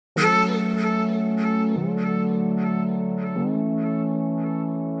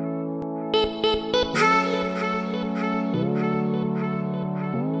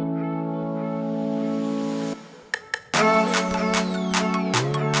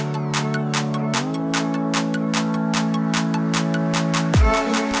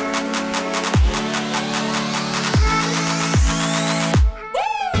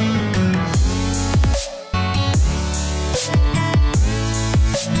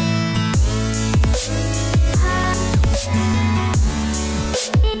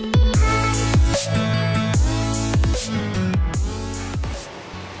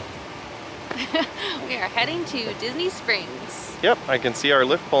to Disney Springs. Yep, I can see our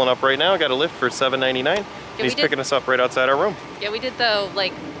lift pulling up right now. I got a lift for $7.99. He's picking us up right outside our room. Yeah, we did the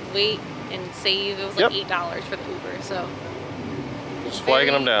like wait and save. It was like $8 for the Uber, so just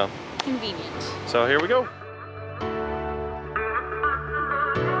flagging them down. Convenient. So here we go.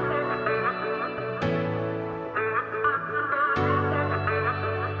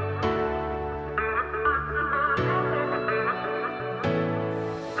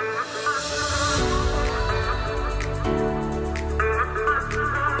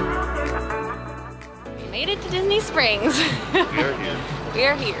 Made it to Disney Springs. We are here. We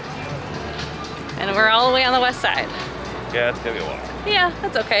are here. And we're all the way on the west side. Yeah, it's gonna be a while. Yeah,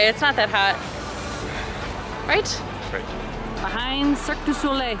 that's okay. It's not that hot. Right? Right. Behind Cirque du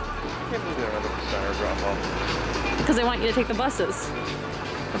Soleil. Can't believe they're at the center drop off. Because they want you to take the buses.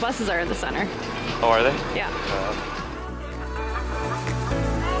 The buses are in the center. Oh, are they? Yeah.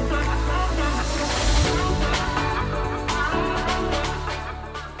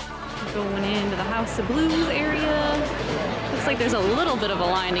 Going into the House of Blues area. Looks like there's a little bit of a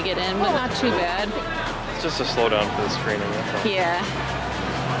line to get in, but not too bad. It's just a slowdown for the screening, that's all. Yeah.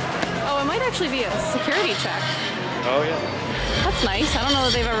 Oh, it might actually be a security check. Oh, yeah. That's nice. I don't know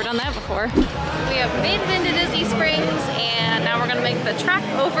that they've ever done that before. We have made it into Disney Springs, and now we're going to make the trek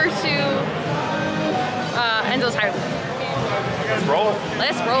over to Enzo's Hideaway. Let's roll.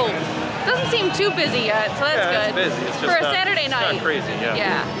 Let's roll. Doesn't seem too busy yet, so that's good. It's busy. It's just for a Saturday night. It's not crazy, yeah.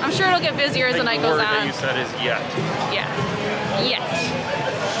 Yeah, I'm sure it'll get busier as the night goes on. The word that you said is yet. Yeah, yet.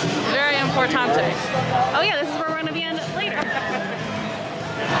 Very importante. Oh yeah, this is where we're gonna be in later. So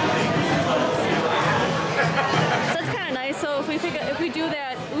that's kind of nice. So if we do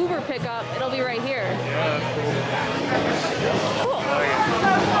that Uber pickup, it'll be right here. Yeah, that's cool. Cool.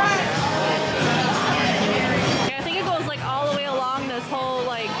 Yeah, I think it goes like all the way along this whole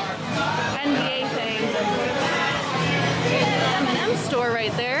like NBA thing. M&M store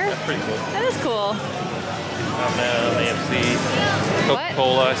right there. That's pretty cool. That is cool. M&M, AMC,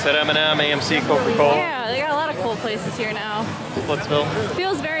 Coca-Cola. I said M&M, AMC, Coca-Cola. Yeah, they got a lot of cool places here now. Splitsville.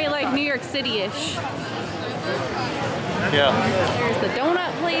 Feels very like New York City-ish. Yeah. There's the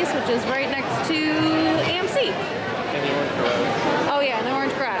donut place, which is right next to AMC. And the Orange Garage. Oh yeah, and the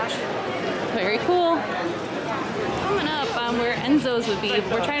Orange Garage. Very cool. Coming up on where Enzos would be,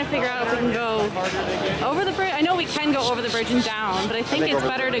 we're trying to figure out if we can go over the bridge. I know we can go over the bridge and down, but I think it's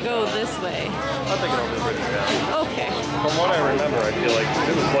better to go this way. I'm thinking over the bridge down. Okay. From what I remember, I feel like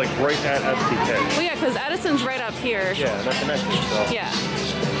it was like right at FTK. Well yeah, because Edison's right up here. Yeah, and that's an exit, so. Yeah.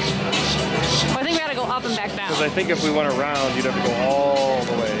 Well, I think we gotta go up and back down. Because I think if we went around, you'd have to go all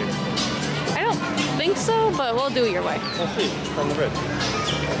the way. I don't think so, but we'll do your way. We'll see, from the bridge.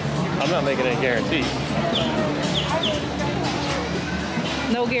 I'm not making any guarantees.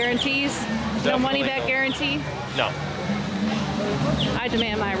 No guarantees? Definitely no money back guarantee? No. I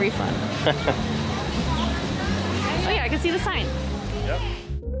demand my refund. Oh yeah, I can see the sign. Yep.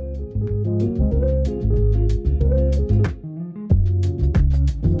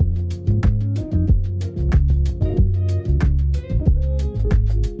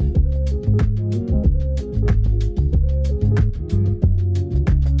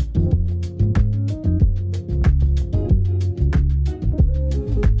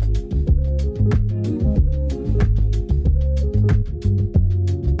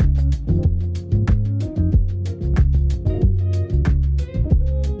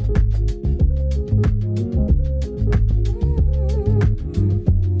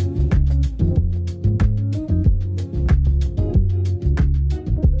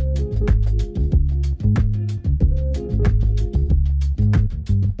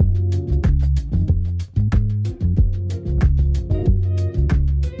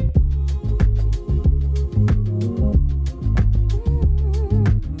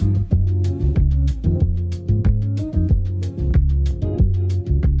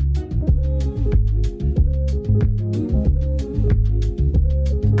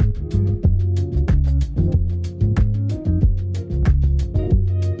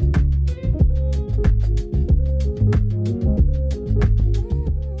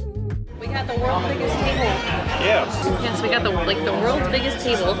 Yes, we got the world's biggest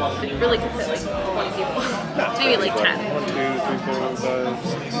table. It really could fit like 20 people. Maybe like 10. 1, 2, 3, 4, 5,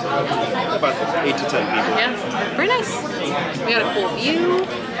 6, 7, about 8 to 10 people. Yeah, very nice. We got a cool view.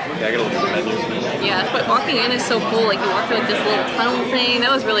 Yeah, I gotta look at the menu. Yeah, but walking in is so cool. Like you walk through like this little tunnel thing.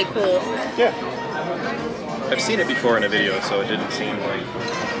 That was really cool. Yeah. I've seen it before in a video, so it didn't seem like...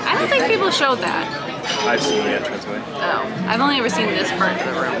 I don't think people showed that. I've seen the entranceway. Oh, I've only ever seen this part of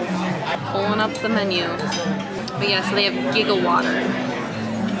the room. Pulling up the menu. But yeah, so they have Giga Water.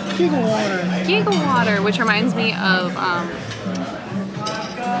 Giggle water. Giggle water, which reminds me of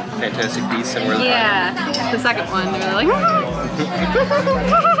Fantastic Beasts and Where the yeah, the second one. They're like.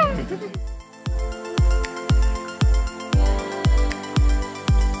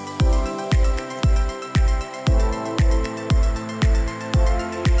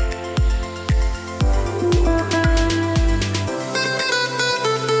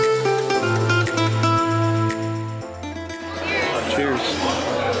 Cheers.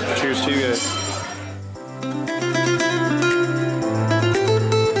 Cheers to you guys.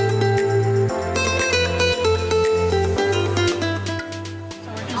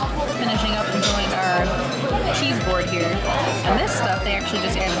 Finishing up enjoying our cheese board here. And this stuff they actually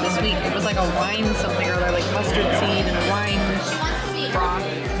just added this week. It was like a wine something or other, like mustard seed and wine broth.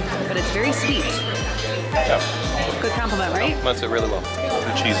 But it's very sweet. Yeah. Good compliment, right? That's it really well.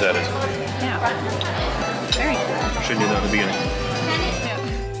 The cheese added. Yeah. Very cool. Should do that in the beginning.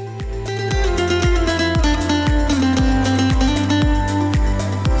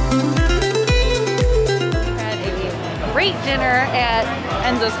 Great dinner at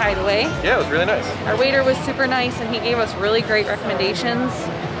Enzo's Hideaway. Yeah, it was really nice. Our waiter was super nice and he gave us really great recommendations.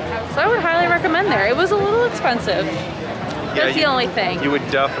 So I would highly recommend there. It was a little expensive. That's the only thing. You would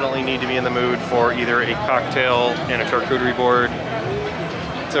definitely need to be in the mood for either a cocktail and a charcuterie board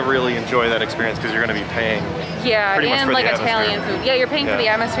to really enjoy that experience because you're going to be paying. Yeah, and like Italian food. Yeah, you're paying for the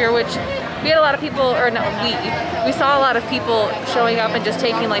atmosphere, which we had a lot of people, or no, we saw a lot of people showing up and just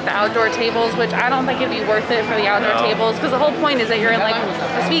taking like the outdoor tables, which I don't think it'd be worth it for the outdoor tables because the whole point is that you're in like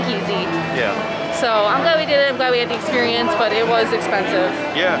a speakeasy. Yeah. So I'm glad we did it. I'm glad we had the experience, but it was expensive.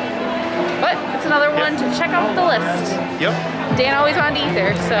 Yeah. But it's another one to check off the list. Yep. Dan always wanted to eat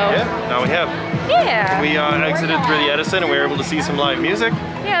there, so. Yeah, now we have. Yeah. We exited through the Edison and we were able to see some live music.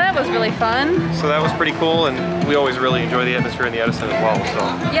 Yeah, that was really fun. So that was pretty cool, and we always really enjoy the atmosphere in the Edison as well. So.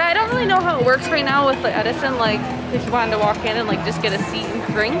 Yeah, I don't really know how it works right now with the Edison. Like, if you wanted to walk in and like just get a seat and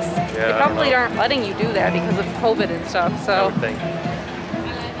drinks, they probably aren't letting you do that because of COVID and stuff. So. I would think.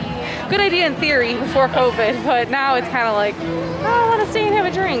 Good idea in theory before COVID, but now it's kind of like, oh, I want to stay and have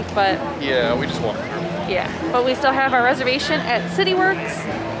a drink, but. Yeah, we just walked through. Yeah, but we still have our reservation at CityWorks.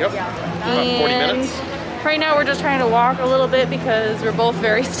 Yep. About 40 minutes. Right now we're just trying to walk a little bit because we're both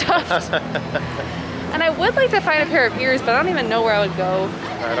very stuffed. And I would like to find a pair of ears, but I don't even know where I would go.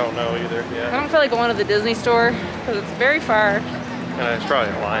 I don't know either, I yeah. don't feel like going to the Disney store because it's very far. And it's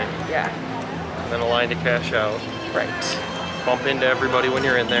probably a line. Yeah. And then a line to cash out. Right. Bump into everybody when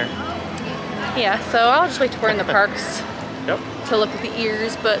you're in there. Yeah, so I'll just wait to we're in the parks Yep. to look at the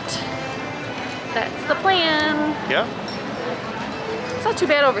ears, but that's the plan. Yeah. It's not too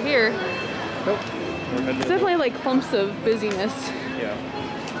bad over here. Nope. It's definitely like clumps of busyness. Yeah.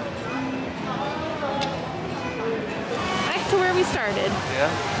 Back to where we started. Yeah.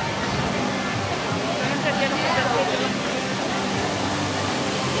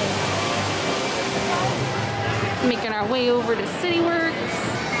 Making our way over to CityWorks.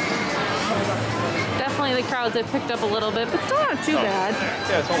 Definitely the crowds have picked up a little bit, but still not too bad.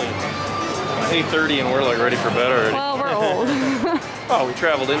 Yeah, it's only 8:30 and we're like ready for bed already. Well, we're old. Oh, we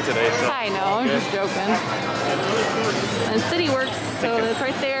traveled in today, so. I know, I'm just joking. And CityWorks, so that's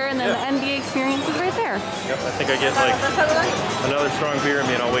right there, and then the NBA experience is right there. Yep, I think I get like another strong beer in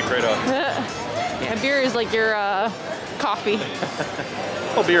me and I'll wake right up. Yeah, beer is like your coffee.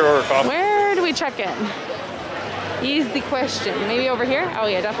 Oh, beer or coffee. Where do we check in? Is the question. Maybe over here? Oh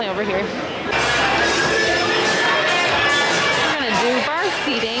yeah, definitely over here. We're gonna do bar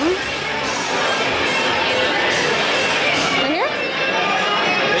seating. Right here?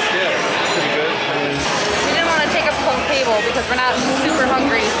 I think, yeah, pretty good. We didn't want to take up the whole table because we're not super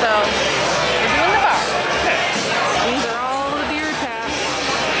hungry, so we're doing the bar. These are all the beer taps.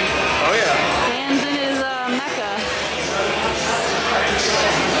 Oh yeah. Dan's in his Mecca.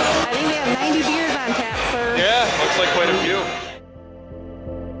 I think we have 90 beers on tap, sir. Yeah, looks like quite a few.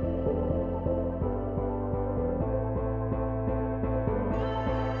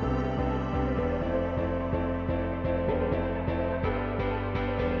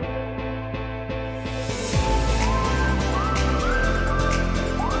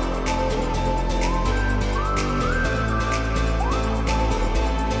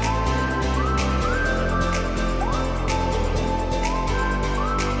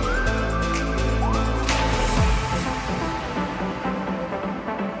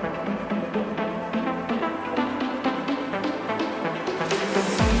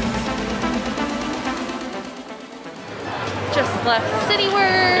 Just left CityWorks.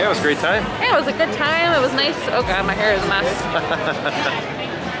 Yeah, it was a great time. Yeah, it was a good time. It was nice. Oh god, my hair is a mess.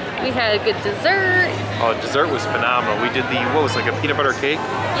 We had a good dessert. Oh, dessert was phenomenal. We did the, what was like a peanut butter cake?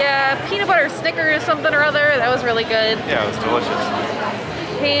 Yeah, peanut butter Snickers something or other. That was really good. Yeah, it was delicious.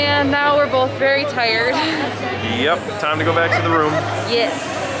 And now we're both very tired. Yep, time to go back to the room. Yes.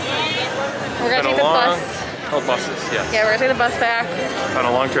 We're gonna take the bus. Oh, buses, yes. Yeah, we're gonna take the bus back. On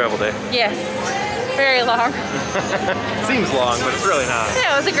a long travel day. Yes. Very long. Seems long, but it's really not.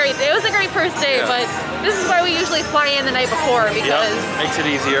 Yeah, it was a great first day, Yeah. but this is why we usually fly in the night before because makes it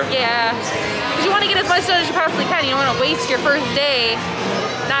easier. yeah. Because you want to get as much done as you possibly can. You don't want to waste your first day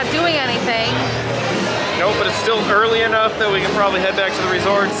not doing anything. No, but it's still early enough that we can probably head back to the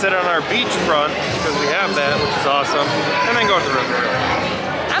resort, sit on our beach front, because we have that, which is awesome, and then go to the room early.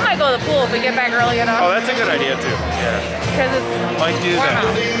 I might go to the pool if we get back early enough. Oh, that's a good idea too. Yeah. Because it's Might do warm that.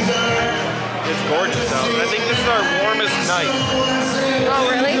 out. It's gorgeous out. I think this is our warmest night. Oh,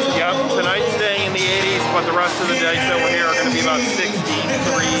 really? Yep, tonight's staying in the 80s, but the rest of the days that we're here are going to be about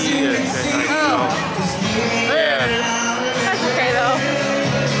 63-ish at night. Oh. So, yeah. That's okay though.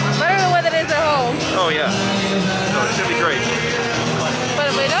 Better than what it is at home. Oh yeah. So it should be great. But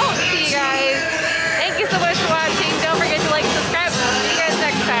if we don't see you guys, thank you so much for watching. Don't forget to like and subscribe. See you guys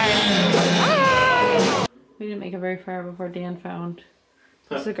next time. Bye! We didn't make it very far before Dan found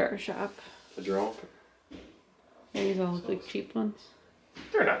a cigar shop. A drone? Yeah, these all look like cheap ones.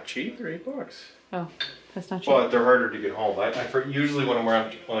 They're not cheap. They're $8. Oh, that's not cheap. But they're harder to get home. Usually when I'm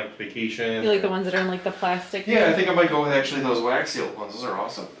on like vacation. You like the ones that are in like the plastic? Yeah, I think I might go with actually those wax sealed ones. Those are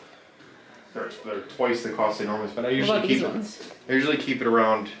awesome. They're twice the cost they normally spend. I usually keep ones? I usually keep it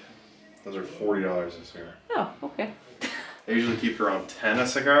around. Those are $40 a cigar. Oh, okay. I usually keep it around 10 a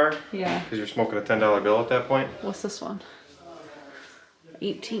cigar. Yeah. Because you're smoking a $10 bill at that point. What's this one?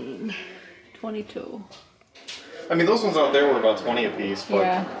 18, 22. I mean, those ones out there were about 20 a piece, but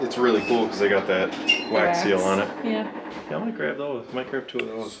Yeah. it's really cool because they got that wax seal on it. Yeah. Yeah, I might grab those. I might grab 2 of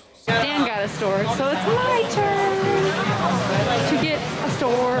those. Dan got a store, so it's my turn to get a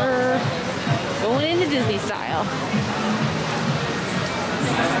store. Going into Disney style.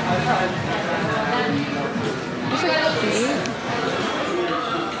 These are cute.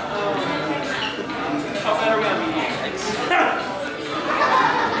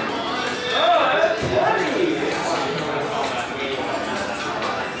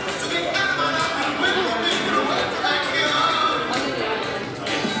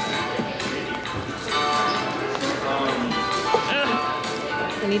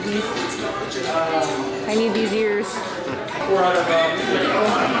 I need these ears.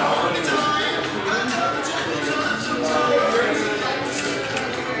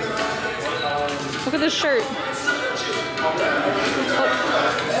 Look at this shirt. Look,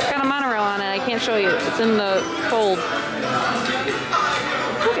 it's got a monorail on it. I can't show you. It's in the fold. Look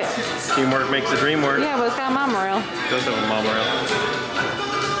at it. Teamwork makes the dream work. Yeah, but it's got a monorail. It does have a monorail.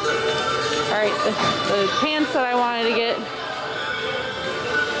 Alright, the pants that I wanted to get.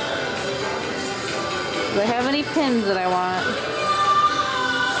 Do I have any pins that I want?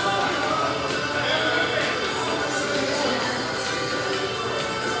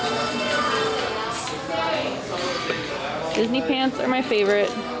 Disney pants are my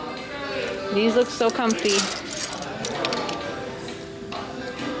favorite. These look so comfy.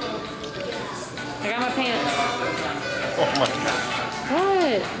 I got my pants. Oh my god.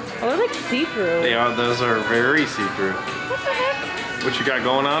 What? Oh, they're like see-through. They are, those are very see-through. What the heck? What you got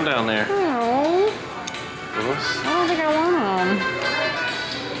going on down there? Oh. Those? I don't think I want them.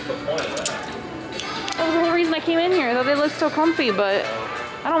 That was the whole reason I came in here. I thought they looked so comfy, but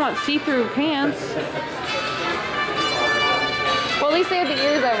I don't want see-through pants. Well, at least they had the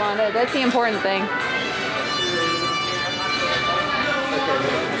ears I wanted. That's the important thing.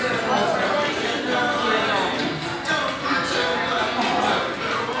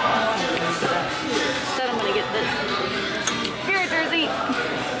 Instead, I'm gonna get this. Here, Jersey.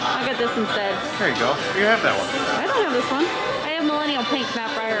 I'll get this instead. There you go. You have that one. I don't have this one. I have Millennial Pink,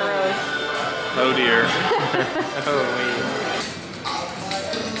 not Briar Rose. Oh dear. Oh wait.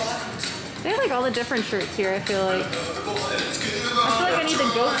 They have like all the different shirts here, I feel like. I feel like I need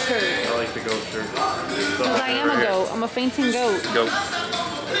the goat shirt. I like the goat shirt. Because I am a goat. I'm a fainting goat. Goat.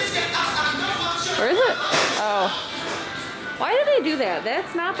 Where is it? Oh. Why did they do that?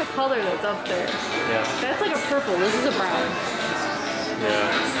 That's not the color that's up there. Yeah. That's like a purple. This is a brown.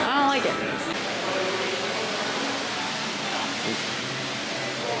 Yeah. I don't like it.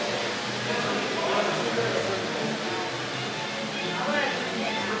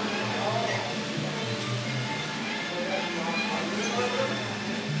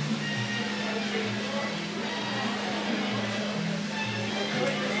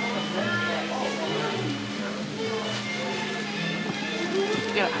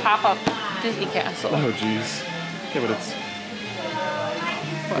 pop-up Disney castle. Oh jeez. Yeah, but it's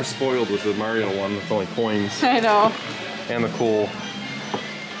we're spoiled with the Mario one with only coins. I know. And the cool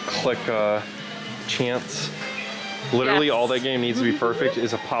click chance. Literally all that game needs to be perfect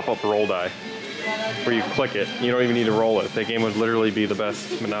is a pop-up roll die. Where you click it. You don't even need to roll it. That game would literally be the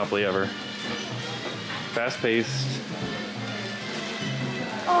best Monopoly ever. Fast-paced.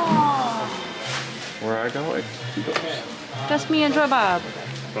 Oh. Where I go, it goes. That's me and Joy Bob.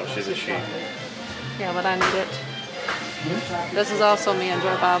 Oh, she's a she. Yeah, but I need it. This is also me and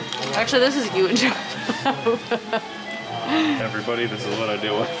Joy Bob. Actually, this is you and Joy Bob. Everybody, this is what I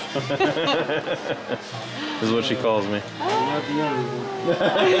deal with. This is what she calls me.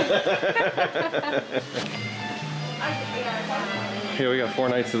 Yeah, we got 4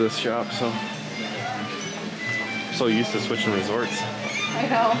 nights of this shop, so I'm so used to switching resorts. I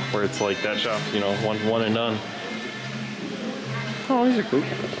know. Where it's like that shop, you know, one and done. Oh, these are cool.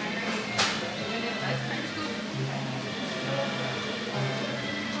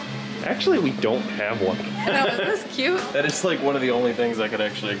 Actually, we don't have one. I know, isn't this cute? That is like one of the only things I could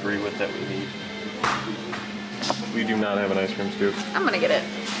actually agree with that we need. We do not have an ice cream scoop. I'm gonna get it.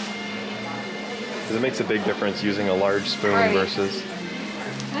 Because it makes a big difference using a large spoon versus...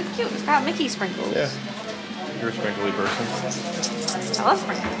 That's cute. It's got Mickey sprinkles. Yeah. You're a sprinkly person. I love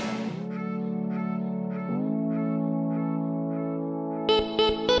sprinkles.